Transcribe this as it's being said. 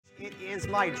is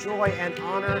my joy and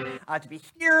honor to be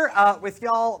here with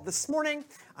y'all this morning.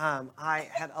 I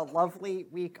had a lovely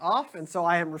week off, and so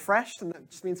I am refreshed, and that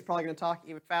just means I'm probably going to talk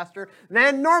even faster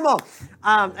than normal.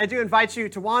 I do invite you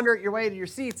to wander your way to your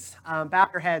seats, bow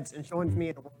your heads, and join with me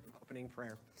in a word of opening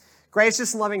prayer.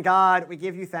 Gracious and loving God, we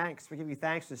give you thanks. We give you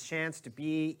thanks for this chance to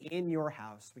be in your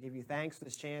house. We give you thanks for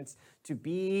this chance to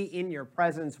be in your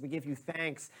presence. We give you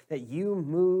thanks that you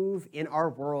move in our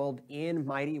world in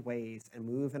mighty ways and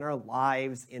move in our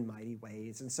lives in mighty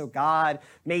ways. And so, God,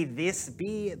 may this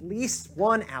be at least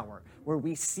 1 hour where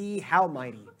we see how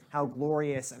mighty, how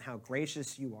glorious, and how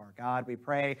gracious you are. God, we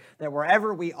pray that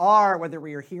wherever we are, whether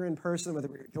we are here in person, whether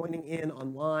we're joining in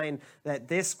online, that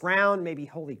this ground may be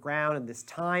holy ground and this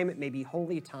time may be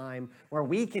holy time where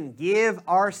we can give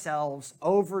ourselves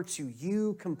over to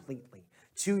you completely,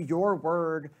 to your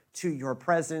word, to your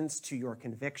presence, to your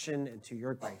conviction, and to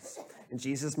your grace. In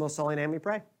Jesus' most holy name we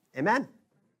pray. Amen.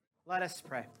 Let us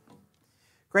pray.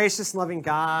 Gracious and loving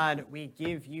God, we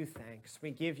give you thanks.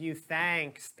 We give you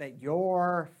thanks that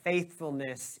your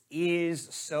faithfulness is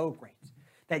so great,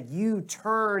 that you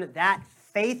turn that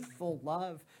faithful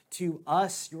love to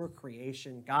us, your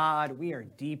creation. God, we are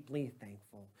deeply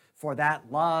thankful for that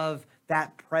love,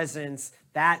 that presence,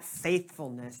 that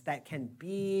faithfulness that can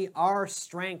be our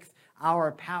strength,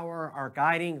 our power, our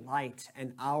guiding light,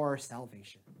 and our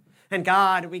salvation. And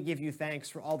God, we give you thanks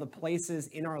for all the places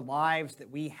in our lives that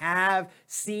we have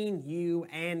seen you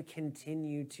and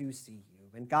continue to see you.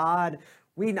 And God,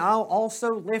 we now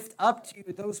also lift up to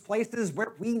you those places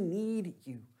where we need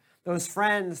you, those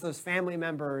friends, those family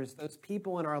members, those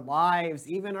people in our lives,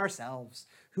 even ourselves,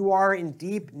 who are in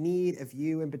deep need of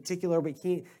you. In particular,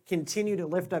 we continue to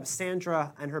lift up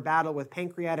Sandra and her battle with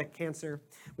pancreatic cancer.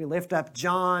 We lift up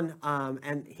John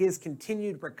and his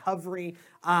continued recovery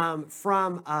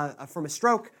from a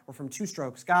stroke or from 2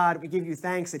 strokes. God, we give you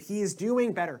thanks that he is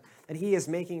doing better, that he is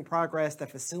making progress, the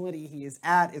facility he is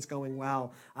at is going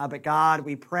well. But God,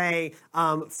 we pray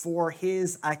for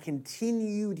his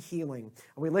continued healing.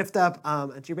 We lift up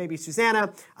to your baby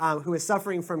Susanna, who is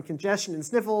suffering from congestion and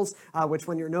sniffles, which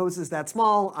when your nose is that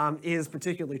small is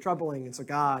particularly troubling. And so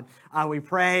God, we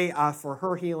pray for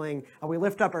her healing. We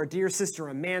lift up our dear sister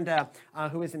Amanda,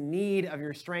 who is in need of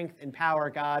your strength and power.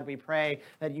 God, we pray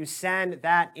that you send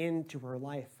that into her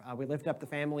life. We lift up the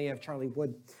family of Charlie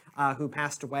Wood, who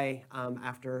passed away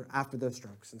after those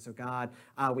strokes. And so God,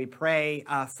 we pray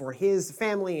for his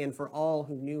family and for all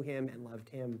who knew him and loved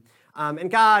him.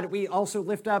 And God, we also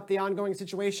lift up the ongoing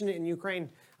situation in Ukraine.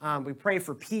 We pray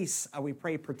for peace. We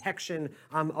pray protection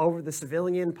over the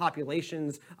civilian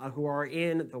populations who are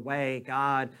in the way.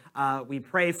 God, we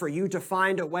pray for you to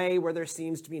find a way where there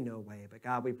seems to be no way. But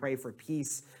God, we pray for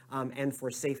peace and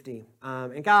for safety.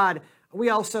 And God, we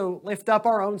also lift up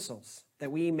our own souls,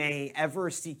 that we may ever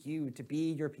seek you to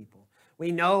be your people.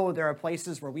 We know there are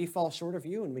places where we fall short of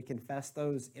you, and we confess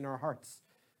those in our hearts.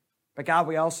 But God,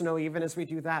 we also know even as we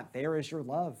do that, there is your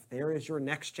love. There is your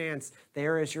next chance.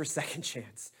 There is your second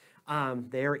chance.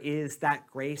 There is that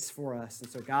grace for us. And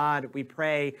so God, we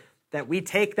pray that we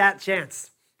take that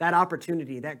chance, that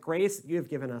opportunity, that grace that you have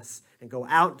given us, and go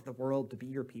out into the world to be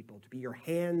your people, to be your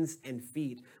hands and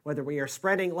feet, whether we are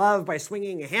spreading love by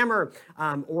swinging a hammer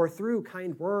or through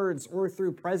kind words or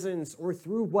through presence or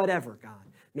through whatever,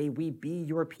 God. May we be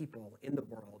your people in the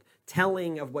world,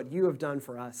 telling of what you have done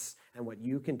for us and what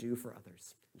you can do for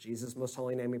others. In Jesus' most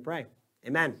holy name we pray.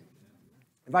 Amen.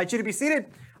 I invite you to be seated,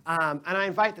 and I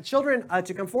invite the children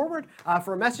to come forward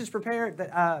for a message prepared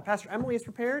that Pastor Emily has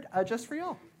prepared just for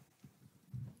y'all.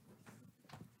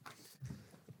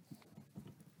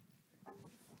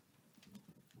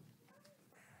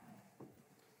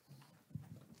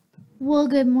 Well,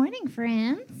 good morning,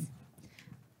 friends.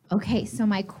 Okay, so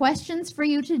my questions for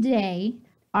you today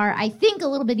are, I think, a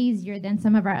little bit easier than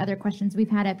some of our other questions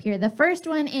we've had up here. The first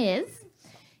one is,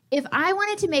 if I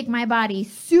wanted to make my body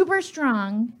super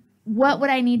strong, what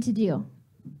would I need to do?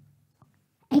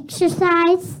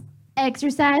 Exercise.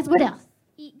 Exercise. What else?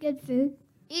 Eat good food.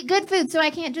 Eat good food, so I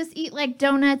can't just eat like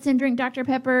donuts and drink Dr.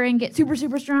 Pepper and get super,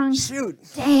 super strong? Shoot.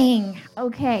 Dang.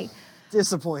 Okay.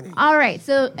 Disappointing. All right,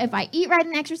 so if I eat right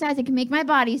and exercise, I can make my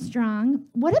body strong.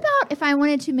 What about if I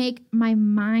wanted to make my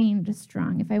mind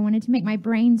strong? If I wanted to make my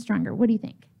brain stronger, what do you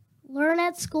think? Learn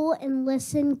at school and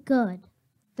listen good.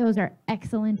 Those are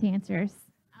excellent answers.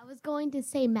 I was going to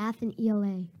say math and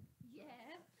ELA. Yeah.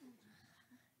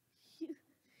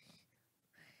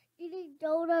 Eating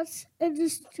donuts and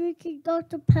just drinking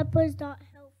Dr. Pepper is not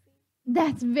healthy.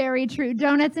 That's very true.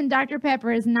 Donuts and Dr.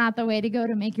 Pepper is not the way to go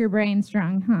to make your brain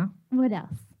strong, huh? What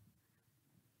else?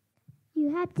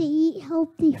 You have to eat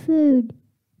healthy food.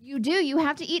 You do. You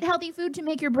have to eat healthy food to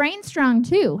make your brain strong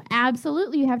too.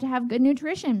 Absolutely. You have to have good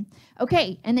nutrition.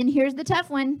 Okay, and then here's the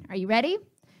tough one. Are you ready?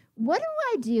 What do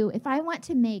I do if I want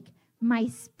to make my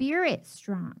spirit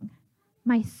strong,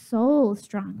 my soul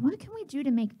strong? What can we do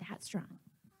to make that strong?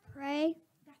 Pray.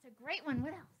 That's a great one.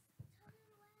 What else?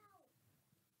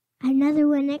 Another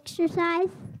one, exercise.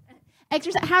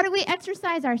 Exercise. How do we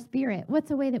exercise our spirit?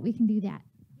 What's a way that we can do that?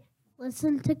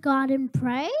 Listen to God and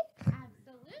pray.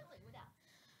 Absolutely. What else?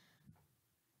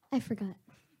 I forgot.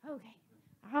 Okay.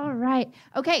 All right.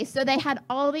 Okay, so they had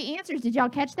all the answers. Did y'all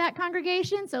catch that,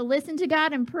 congregation? So listen to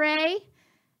God and pray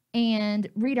and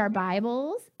read our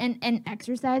Bibles and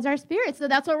exercise our spirit. So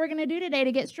that's what we're going to do today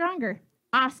to get stronger.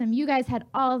 Awesome. You guys had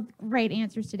all great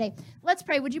answers today. Let's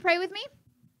pray. Would you pray with me?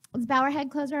 Let's bow our head,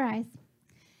 close our eyes.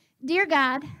 Dear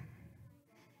God,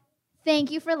 thank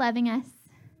you for loving us.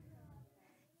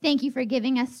 Thank you for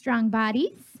giving us strong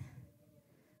bodies.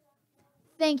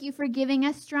 Thank you for giving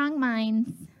us strong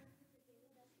minds.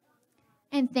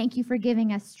 And thank you for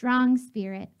giving us strong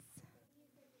spirits.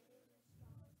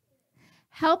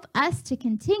 Help us to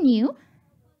continue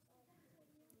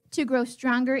to grow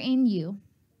stronger in you.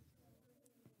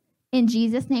 In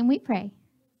Jesus' name we pray.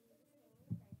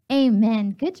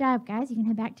 Amen. Good job, guys. You can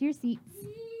head back to your seats.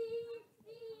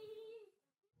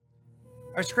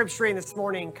 Our scripture reading this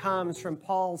morning comes from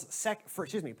Paul's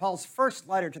first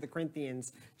letter to the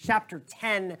Corinthians, chapter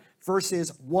 10,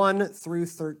 verses 1 through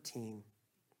 13.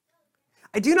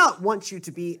 I do not want you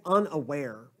to be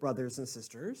unaware, brothers and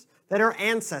sisters, that our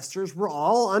ancestors were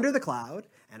all under the cloud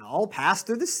and all passed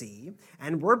through the sea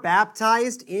and were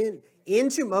baptized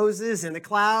into Moses in the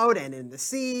cloud and in the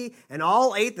sea, and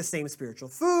all ate the same spiritual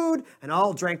food and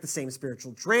all drank the same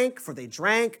spiritual drink, for they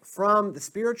drank from the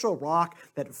spiritual rock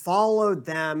that followed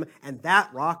them, and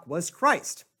that rock was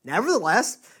Christ.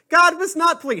 Nevertheless, God was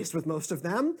not pleased with most of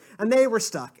them, and they were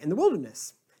stuck in the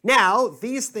wilderness. Now,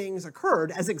 these things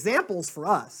occurred as examples for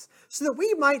us, so that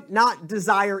we might not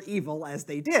desire evil as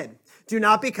they did. Do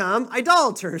not become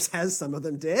idolaters, as some of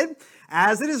them did.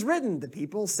 As it is written, the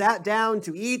people sat down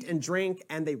to eat and drink,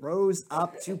 and they rose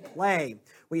up to play.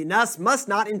 We must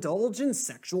not indulge in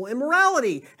sexual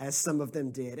immorality, as some of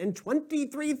them did, and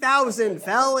 23,000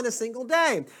 fell in a single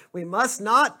day. We must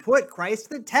not put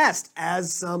Christ to the test,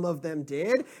 as some of them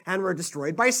did, and were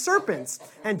destroyed by serpents.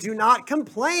 And do not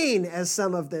complain, as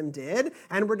some of them did,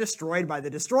 and were destroyed by the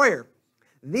destroyer.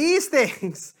 These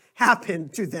things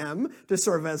happened to them to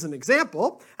serve as an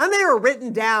example, and they are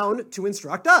written down to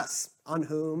instruct us, on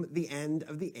whom the end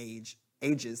of the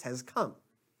ages has come.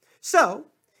 So,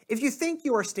 if you think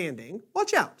you are standing,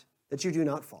 watch out that you do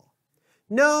not fall.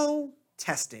 No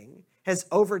testing has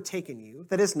overtaken you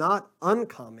that is not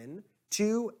uncommon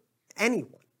to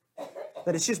anyone.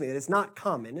 That is not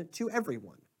common to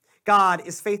everyone. God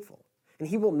is faithful, and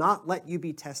he will not let you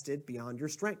be tested beyond your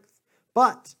strength.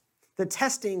 But the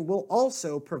testing will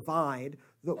also provide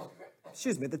the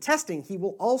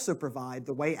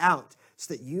way out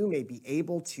so that you may be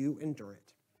able to endure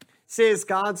it. This is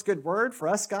God's good word for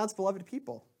us, God's beloved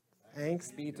people.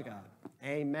 Thanks be to God.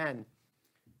 Amen.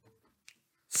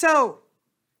 So,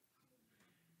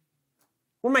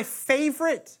 one of my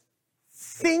favorite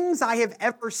things I have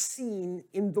ever seen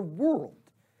in the world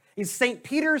is St.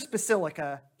 Peter's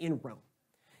Basilica in Rome.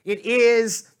 It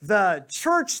is the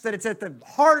church that it's at the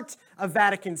heart of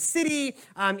Vatican City.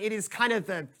 It is kind of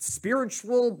the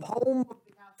spiritual home of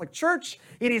the Catholic Church.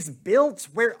 It is built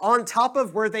on top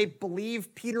of where they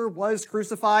believe Peter was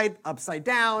crucified upside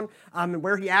down, and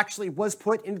where he actually was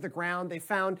put into the ground. They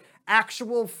found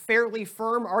actual fairly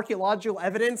firm archaeological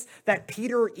evidence that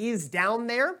Peter is down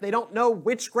there. They don't know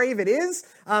which grave it is,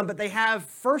 but they have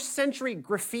first century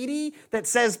graffiti that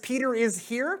says Peter is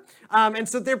here.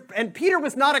 And Peter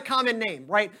was not a common name,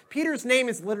 right? Peter's name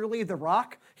is literally the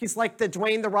Rock. He's like the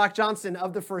Dwayne "The Rock" Johnson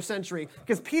of the first century,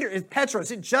 because Peter is Petros.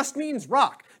 It just means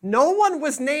rock. No one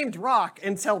was named Rock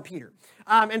until Peter.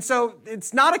 And so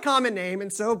it's not a common name,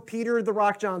 and so Peter "The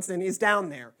Rock" Johnson is down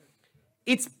there.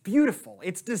 It's beautiful.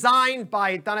 It's designed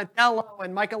by Donatello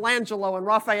and Michelangelo and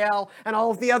Raphael and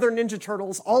all of the other Ninja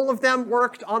Turtles. All of them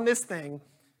worked on this thing.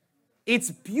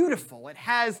 It's beautiful. It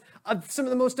has some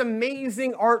of the most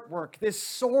amazing artwork, this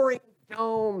soaring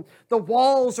dome. The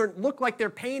walls look like they're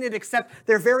painted, except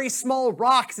they're very small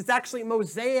rocks. It's actually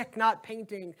mosaic, not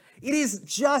painting. It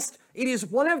is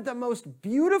one of the most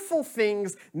beautiful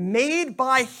things made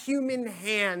by human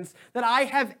hands that I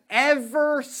have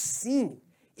ever seen.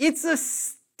 It's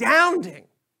astounding.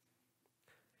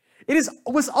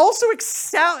 was also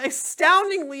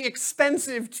astoundingly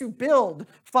expensive to build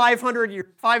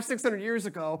 600 years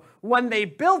ago when they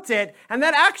built it, and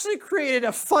that actually created a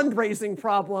fundraising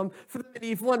problem for the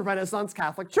medieval and Renaissance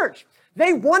Catholic Church.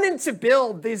 They wanted to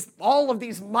build all of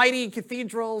these mighty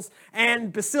cathedrals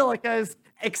and basilicas,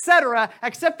 etc.,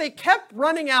 except they kept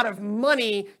running out of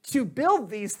money to build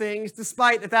these things,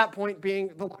 despite at that point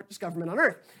being the largest government on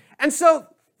earth. And so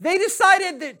they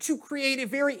decided to create a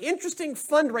very interesting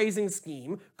fundraising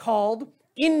scheme called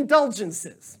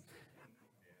indulgences.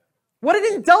 What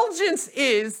an indulgence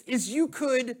is you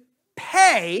could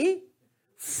pay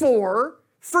for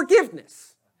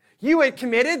forgiveness. You had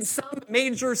committed some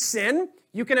major sin.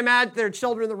 You can imagine, there are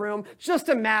children in the room, just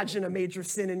imagine a major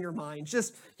sin in your mind.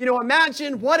 Just,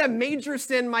 imagine what a major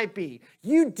sin might be.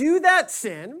 You do that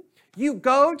sin, you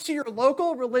go to your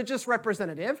local religious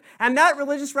representative, and that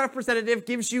religious representative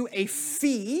gives you a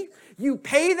fee. You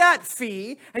pay that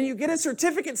fee, and you get a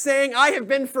certificate saying, I have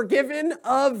been forgiven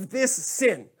of this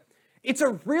sin. It's a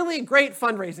really great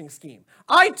fundraising scheme.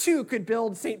 I, too, could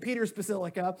build St. Peter's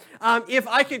Basilica if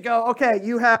I could go, okay,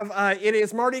 it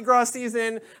is Mardi Gras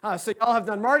season, so y'all have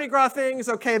done Mardi Gras things.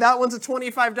 Okay, that one's a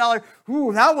 $25.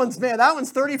 Ooh, that one's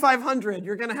 $3,500.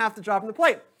 You're going to have to drop in the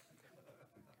plate.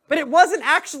 But it wasn't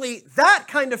actually that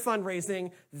kind of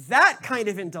fundraising, that kind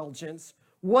of indulgence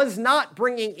was not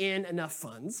bringing in enough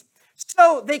funds.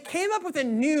 So they came up with a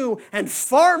new and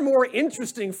far more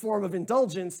interesting form of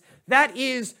indulgence. That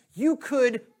is, you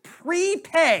could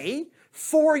prepay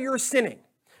for your sinning.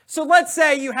 So let's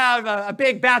say you have a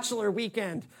big bachelor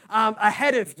weekend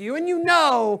ahead of you, and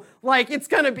it's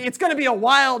gonna be a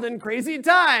wild and crazy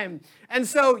time. And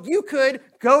so you could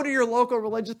go to your local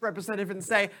religious representative and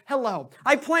say, hello,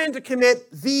 I plan to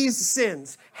commit these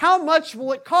sins. How much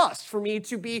will it cost for me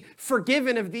to be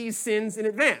forgiven of these sins in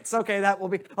advance? Okay, that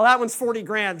one's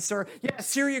 $40,000, sir.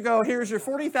 Yes, here you go. Here's your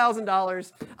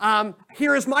 $40,000.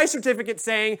 Here is my certificate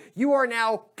saying you are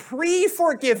now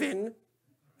pre-forgiven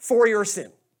for your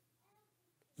sin.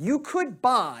 You could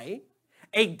buy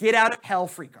a get-out-of-hell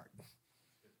free card.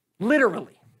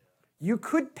 Literally. You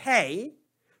could pay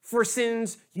for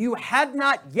sins you had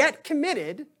not yet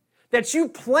committed that you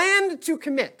planned to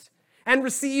commit and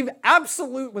receive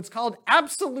what's called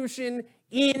absolution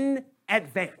in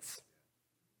advance.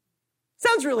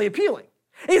 Sounds really appealing.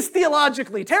 It's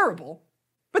theologically terrible,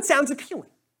 but sounds appealing.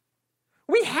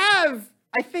 We have,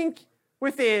 I think,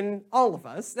 within all of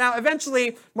us. Now,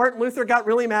 eventually, Martin Luther got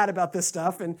really mad about this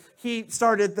stuff, and he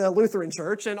started the Lutheran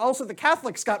Church, and also the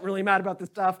Catholics got really mad about this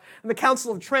stuff, and the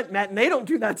Council of Trent met, and they don't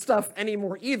do that stuff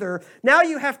anymore either. Now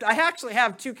I actually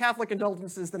have 2 Catholic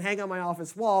indulgences that hang on my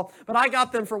office wall, but I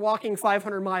got them for walking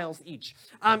 500 miles each.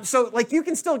 So you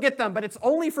can still get them, but it's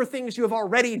only for things you have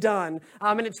already done,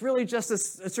 and it's really just a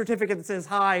certificate that says,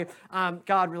 hi,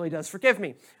 God really does forgive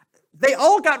me. They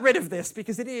all got rid of this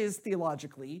because it is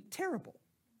theologically terrible.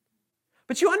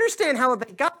 But you understand how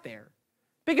they got there,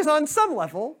 because on some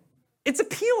level, it's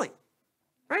appealing,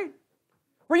 right?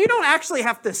 Where you don't actually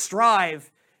have to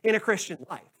strive in a Christian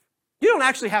life. You don't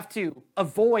actually have to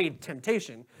avoid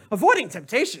temptation. Avoiding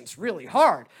temptation is really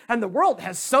hard, and the world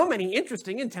has so many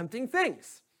interesting and tempting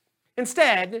things.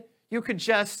 Instead, you could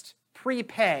just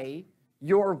prepay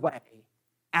your way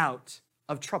out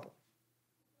of trouble.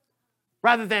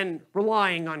 Rather than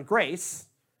relying on grace,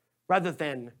 rather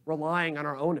than relying on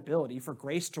our own ability for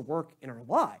grace to work in our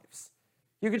lives,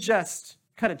 you could just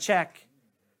cut a check,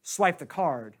 swipe the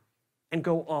card, and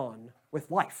go on with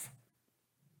life.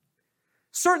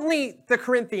 Certainly, the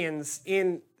Corinthians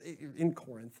in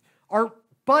Corinth are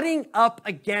butting up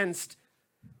against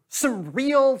some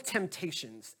real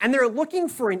temptations, and they're looking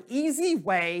for an easy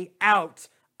way out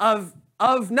of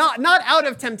not out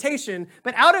of temptation,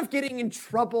 but out of getting in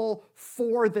trouble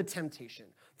for the temptation.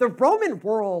 The Roman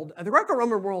world, the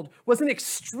Greco-Roman world, was an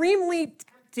extremely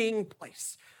tempting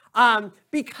place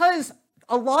because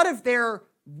a lot of their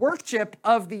worship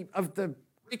of the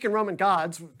Greek and Roman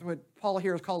gods, what Paul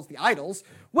here calls the idols,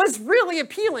 was really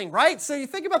appealing, right? So you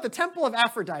think about the Temple of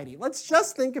Aphrodite. Let's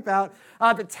just think about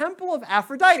the Temple of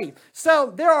Aphrodite.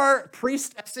 So there are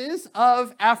priestesses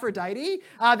of Aphrodite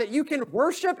that you can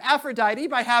worship Aphrodite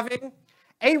by having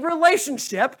a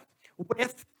relationship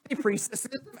with the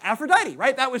priestesses of Aphrodite,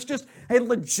 right? That was just a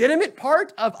legitimate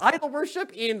part of idol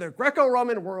worship in the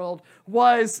Greco-Roman world,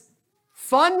 was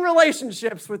fun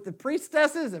relationships with the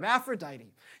priestesses of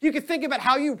Aphrodite. You could think about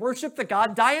how you worship the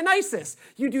god Dionysus.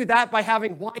 You do that by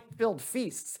having wine-filled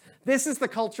feasts. This is the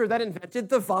culture that invented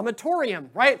the vomitorium,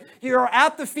 right? You're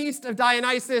at the feast of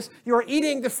Dionysus, you're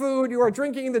eating the food, you are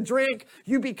drinking the drink,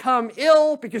 you become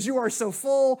ill because you are so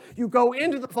full, you go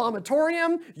into the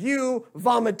vomitorium, you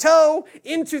vomito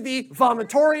into the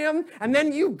vomitorium, and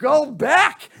then you go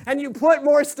back and you put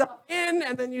more stuff in,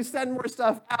 and then you send more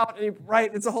stuff out, and right?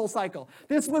 It's a whole cycle.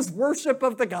 This was worship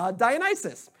of the god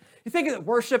Dionysus. You think of the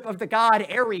worship of the god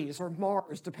Ares or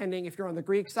Mars, depending if you're on the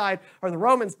Greek side or the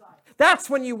Roman side. That's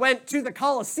when you went to the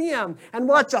Colosseum and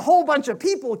watched a whole bunch of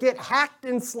people get hacked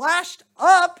and slashed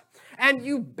up, and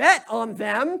you bet on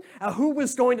them who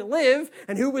was going to live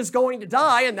and who was going to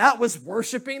die, and that was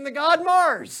worshiping the god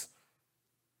Mars.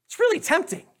 It's really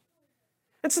tempting.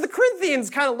 And so the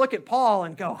Corinthians kind of look at Paul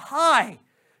and go, hi,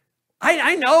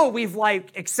 I know we've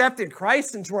accepted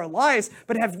Christ into our lives,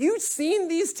 but have you seen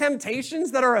these temptations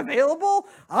that are available?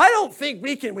 I don't think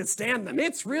we can withstand them.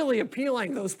 It's really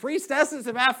appealing. Those priestesses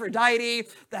of Aphrodite,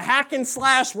 the hack and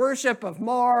slash worship of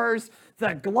Mars,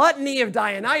 the gluttony of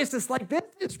Dionysus, this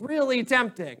is really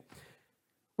tempting.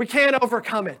 We can't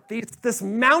overcome it. This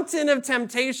mountain of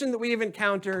temptation that we've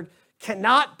encountered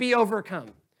cannot be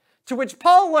overcome. To which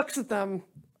Paul looks at them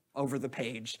over the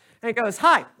page and goes,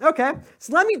 hi, okay,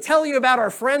 so let me tell you about our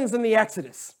friends in the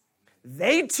Exodus.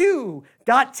 They too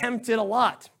got tempted a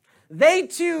lot. They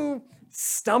too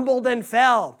stumbled and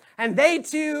fell, and they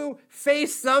too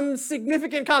faced some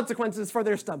significant consequences for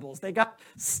their stumbles. They got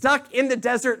stuck in the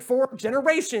desert for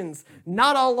generations.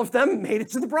 Not all of them made it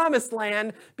to the promised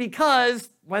land because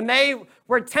when they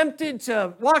were tempted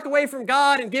to walk away from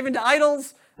God and give in to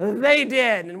idols, they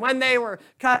did. And when they were,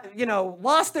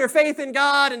 lost their faith in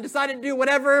God and decided to do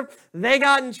whatever, they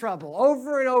got in trouble.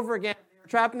 Over and over again, they were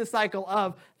trapped in the cycle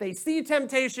of they see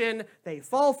temptation, they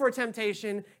fall for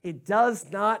temptation, it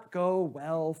does not go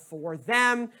well for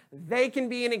them. They can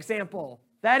be an example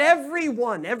that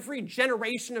every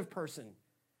generation of person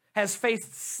has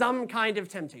faced some kind of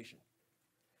temptation.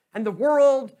 And the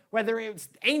world, whether it's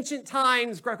ancient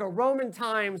times, Greco-Roman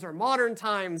times, or modern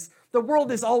times, the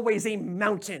world is always a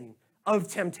mountain of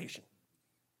temptation.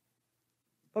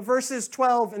 But verses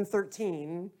 12 and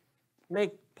 13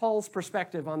 make Paul's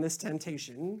perspective on this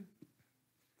temptation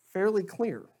fairly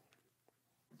clear.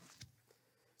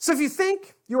 So if you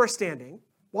think you are standing,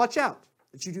 watch out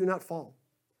that you do not fall.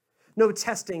 No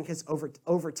testing has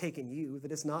overtaken you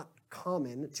that is not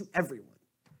common to everyone.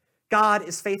 God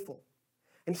is faithful,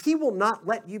 and he will not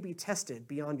let you be tested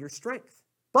beyond your strength.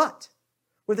 But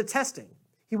with the testing,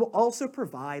 he will also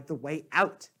provide the way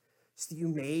out so that you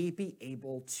may be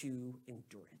able to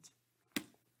endure it.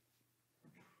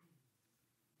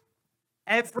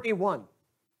 Everyone,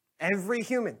 every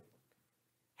human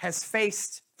has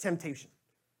faced temptation.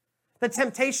 The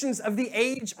temptations of the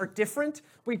age are different.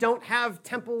 We don't have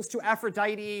temples to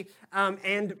Aphrodite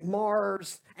and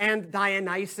Mars and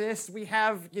Dionysus. We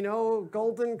have,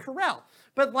 Golden Corral.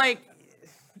 But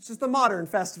it's just the modern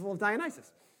festival of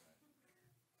Dionysus.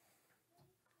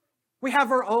 We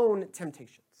have our own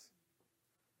temptations.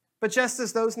 But just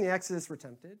as those in the Exodus were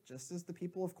tempted, just as the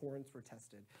people of Corinth were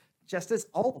tested, just as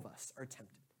all of us are tempted,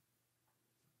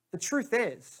 the truth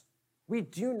is, we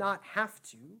do not have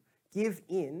to give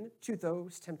in to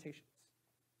those temptations.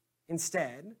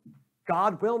 Instead,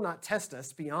 God will not test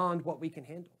us beyond what we can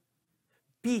handle,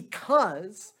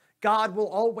 because God will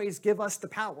always give us the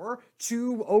power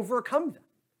to overcome them.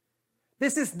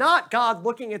 This is not God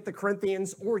looking at the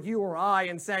Corinthians or you or I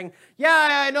and saying,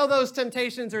 yeah, I know those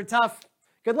temptations are tough.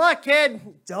 Good luck, kid.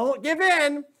 Don't give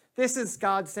in. This is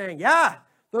God saying, yeah,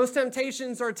 those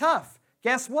temptations are tough.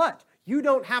 Guess what? You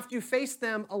don't have to face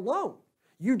them alone.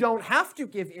 You don't have to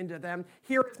give in to them.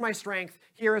 Here is my strength.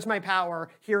 Here is my power.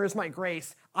 Here is my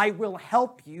grace. I will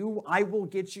help you. I will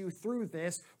get you through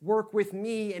this. Work with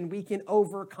me and we can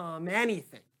overcome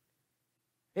anything.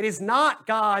 It is not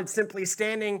God simply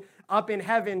standing up in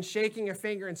heaven, shaking a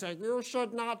finger and saying, you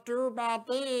should not do bad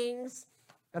things.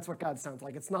 That's what God sounds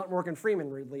like. It's not Morgan Freeman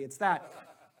rudely. It's that.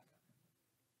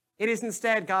 It is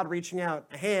instead God reaching out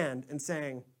a hand and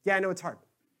saying, yeah, I know it's hard.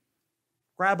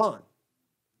 Grab on.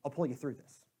 I'll pull you through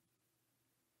this.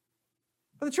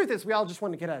 But the truth is, we all just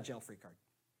want to get out of jail free card,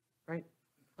 right?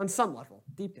 On some level,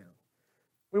 deep down.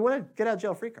 We want to get out of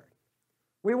jail free card.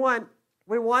 We want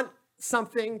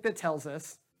something that tells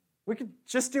us we could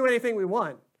just do anything we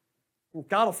want. And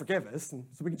God will forgive us, and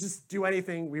so we can just do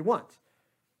anything we want.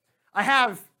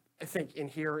 I think in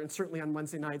here, and certainly on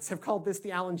Wednesday nights, have called this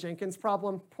the Alan Jenkins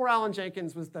problem. Poor Alan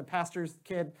Jenkins was the pastor's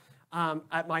kid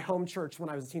at my home church when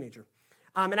I was a teenager.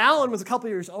 And Alan was a couple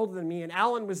years older than me, and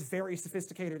Alan was very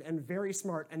sophisticated and very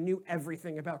smart and knew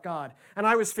everything about God. And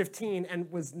I was 15 and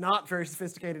was not very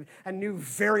sophisticated and knew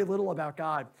very little about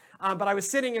God. But I was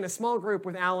sitting in a small group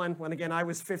with Alan when, again, I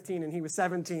was 15 and he was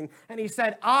 17. And he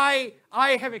said, I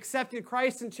have accepted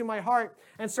Christ into my heart,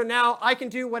 and so now I can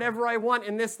do whatever I want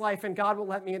in this life, and God will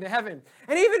let me into heaven.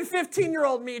 And even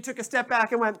 15-year-old me took a step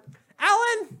back and went,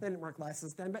 Alan, they didn't wear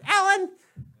glasses then, but Alan,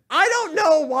 I don't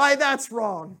know why that's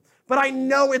wrong. But I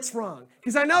know it's wrong,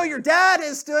 because I know your dad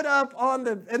has stood up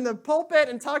in the pulpit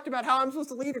and talked about how I'm supposed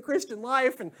to lead a Christian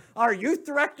life, and our youth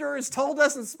director has told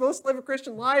us I'm supposed to live a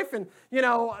Christian life, and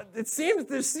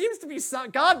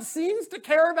God seems to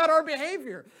care about our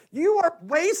behavior. You are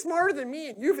way smarter than me,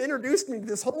 and you've introduced me to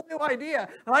this whole new idea,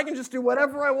 and I can just do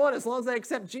whatever I want as long as I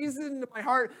accept Jesus into my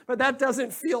heart, but that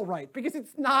doesn't feel right, because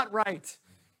it's not right.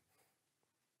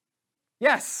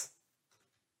 Yes,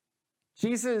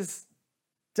 Jesus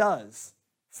does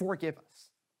forgive us.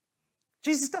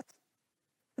 Jesus does.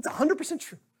 It's 100%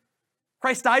 true.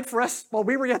 Christ died for us while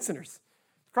we were yet sinners.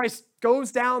 Christ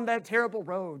goes down that terrible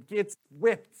road, gets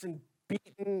whipped and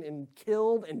beaten and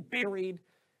killed and buried,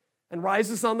 and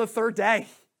rises on the third day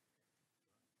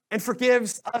and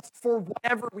forgives us for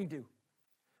whatever we do.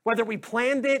 Whether we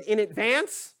planned it in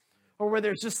advance or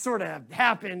whether it just sort of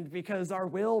happened because our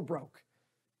will broke.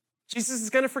 Jesus is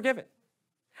going to forgive it.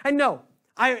 And no,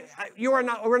 we're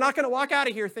not going to walk out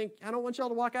of here I don't want y'all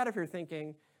to walk out of here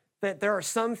thinking that there are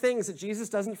some things that Jesus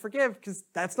doesn't forgive, because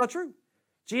that's not true.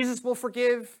 Jesus will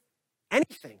forgive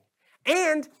anything.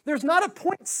 And there's not a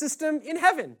point system in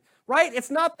heaven, right?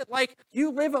 It's not that like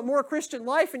you live a more Christian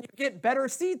life and you get better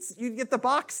seats, you get the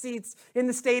box seats in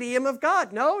the stadium of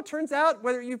God. No, it turns out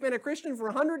whether you've been a Christian for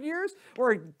 100 years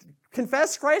or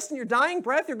confess Christ in your dying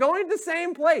breath, you're going to the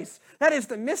same place. That is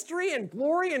the mystery and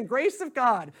glory and grace of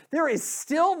God. There is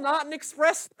still not an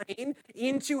express lane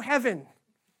into heaven.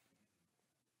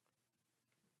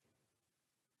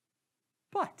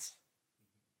 But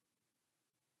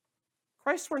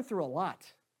Christ went through a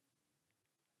lot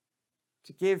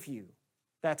to give you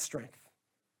that strength,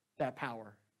 that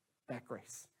power, that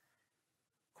grace.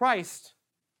 Christ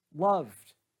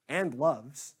loved and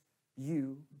loves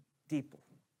you deeply.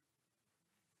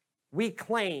 We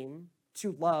claim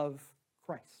to love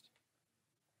Christ.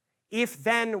 If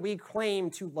then we claim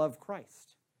to love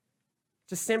Christ,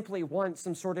 to simply want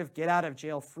some sort of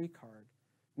get-out-of-jail-free card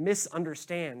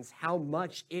misunderstands how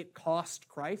much it cost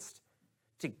Christ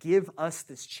to give us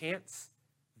this chance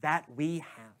that we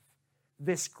have,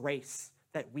 this grace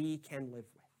that we can live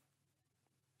with.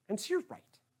 And so you're right.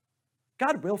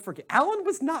 God will forgive. Alan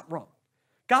was not wrong.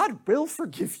 God will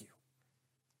forgive you.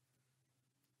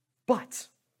 But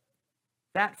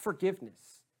that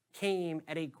forgiveness came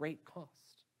at a great cost.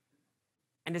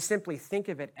 And to simply think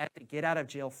of it as a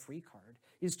get-out-of-jail-free card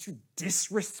is to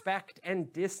disrespect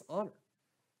and dishonor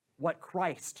what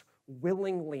Christ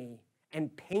willingly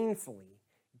and painfully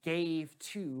gave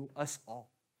to us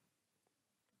all.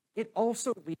 It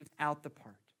also leaves out the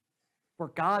part where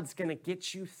God's going to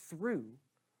get you through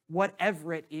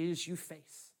whatever it is you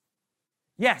face.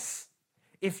 Yes,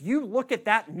 if you look at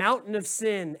that mountain of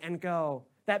sin and go,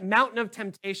 that mountain of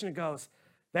temptation and goes,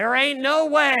 there ain't no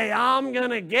way I'm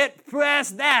going to get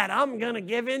past that. I'm going to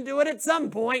give into it at some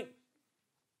point.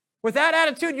 With that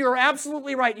attitude, you are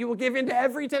absolutely right. You will give in to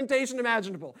every temptation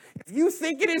imaginable. If you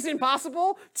think it is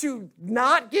impossible to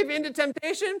not give in to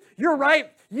temptation, you're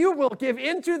right. You will give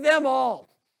in to them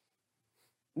all.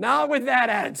 Not with that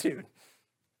attitude.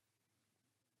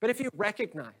 But if you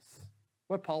recognize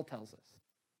what Paul tells us,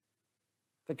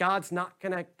 that God's not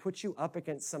going to put you up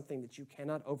against something that you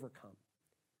cannot overcome,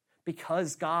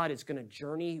 because God is going to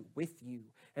journey with you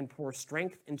and pour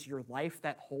strength into your life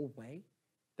that whole way,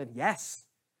 then yes,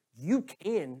 you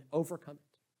can overcome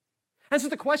it. And so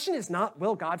the question is not,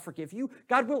 will God forgive you?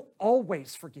 God will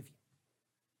always forgive you.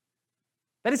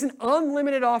 That is an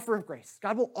unlimited offer of grace.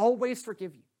 God will always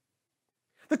forgive you.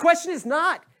 The question is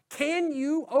not, can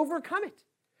you overcome it?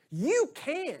 You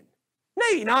can.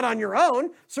 Maybe not on your own.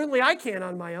 Certainly I can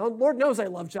on my own. Lord knows I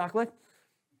love chocolate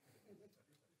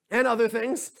and other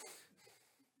things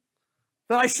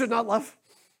that I should not love.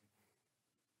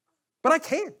 But I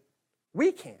can.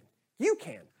 We can. You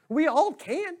can. We all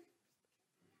can.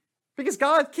 Because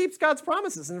God keeps God's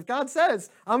promises. And if God says,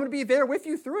 I'm going to be there with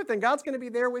you through it, then God's going to be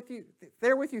there with you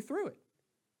through it.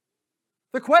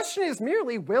 The question is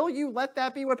merely, will you let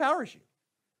that be what powers you?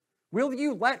 Will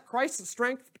you let Christ's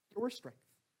strength be your strength?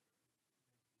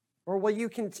 Or will you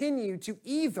continue to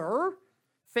either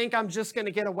think I'm just going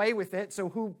to get away with it, so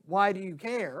why do you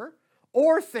care?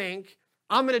 Or think,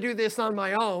 I'm going to do this on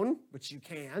my own, which you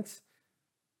can't.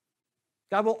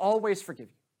 God will always forgive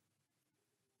you.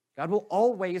 God will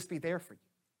always be there for you.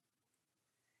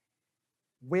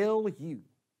 Will you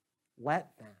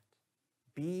let that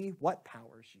be what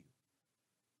powers you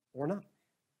or not?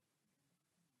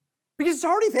 Because it's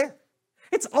already there.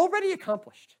 It's already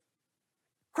accomplished.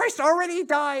 Christ already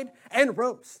died and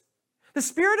rose. The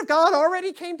Spirit of God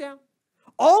already came down.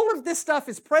 All of this stuff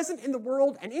is present in the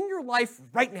world and in your life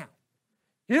right now.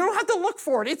 You don't have to look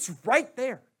for it. It's right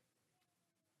there.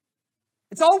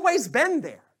 It's always been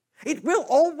there. It will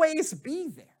always be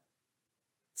there.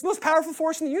 It's the most powerful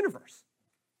force in the universe.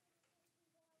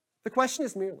 The question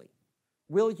is merely,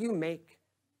 will you make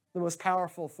the most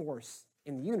powerful force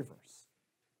in the universe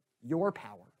your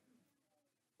power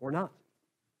or not?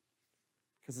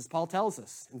 Because as Paul tells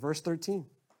us in verse 13,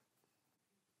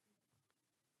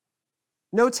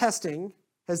 no testing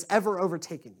has ever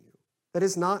overtaken you that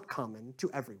is not common to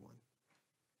everyone.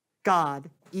 God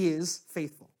is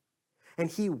faithful, and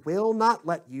he will not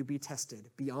let you be tested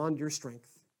beyond your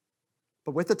strength.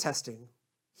 But with the testing,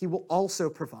 he will also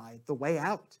provide the way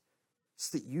out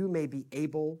so that you may be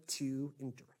able to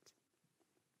endure it.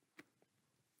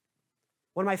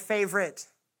 One of my favorite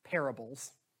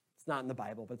parables, it's not in the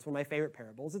Bible, but it's one of my favorite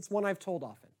parables. It's one I've told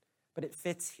often, but it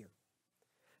fits here.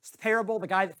 It's the parable of the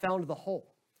guy that fell into the hole.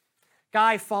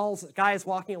 Guy is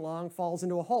walking along, falls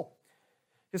into a hole.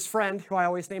 His friend, who I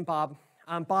always name Bob,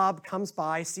 Bob comes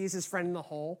by, sees his friend in the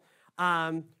hole,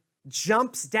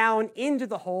 jumps down into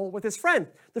the hole with his friend.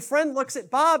 The friend looks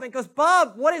at Bob and goes,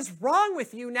 "Bob, what is wrong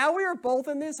with you? Now we are both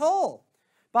in this hole."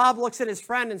 Bob looks at his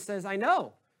friend and says, "I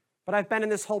know, but I've been in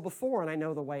this hole before and I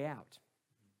know the way out."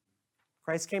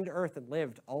 Christ came to earth and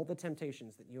lived all the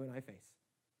temptations that you and I face.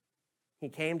 He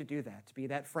came to do that, to be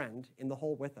that friend in the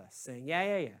hole with us, saying,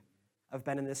 yeah, I've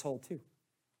been in this hole too.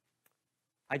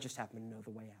 I just happen to know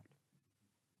the way out.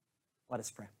 Let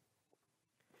us pray.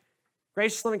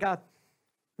 Gracious living God,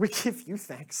 we give you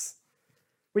thanks.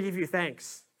 We give you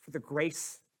thanks for the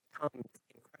grace comes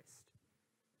in Christ.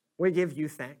 We give you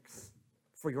thanks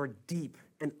for your deep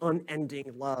and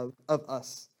unending love of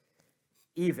us,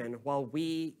 even while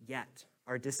we yet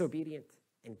are disobedient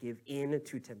and give in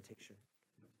to temptation.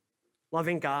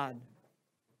 Loving God,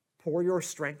 pour your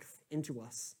strength into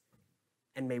us,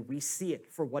 and may we see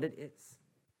it for what it is.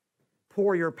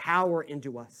 Pour your power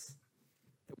into us,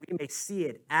 that we may see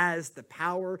it as the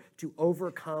power to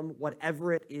overcome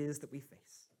whatever it is that we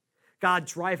face. God,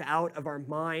 drive out of our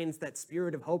minds that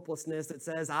spirit of hopelessness that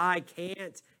says, I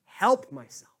can't help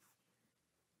myself.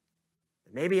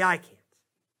 Maybe I can't,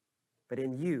 but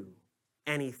in you,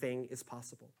 anything is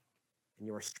possible, and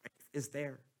your strength is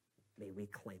there. May we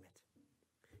claim it.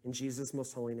 In Jesus'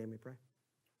 most holy name we pray.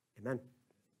 Amen.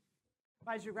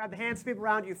 As you grab the hands of people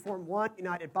around you, form one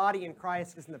united body in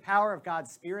Christ, because in the power of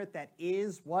God's Spirit, that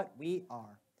is what we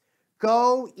are.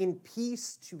 Go in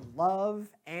peace to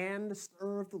love and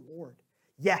serve the Lord.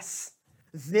 Yes,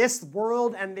 this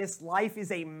world and this life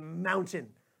is a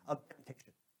mountain of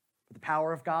temptation, but the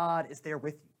power of God is there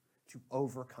with you to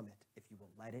overcome it if you will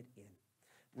let it in.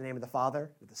 In the name of the Father,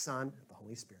 of the Son, and of the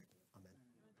Holy Spirit.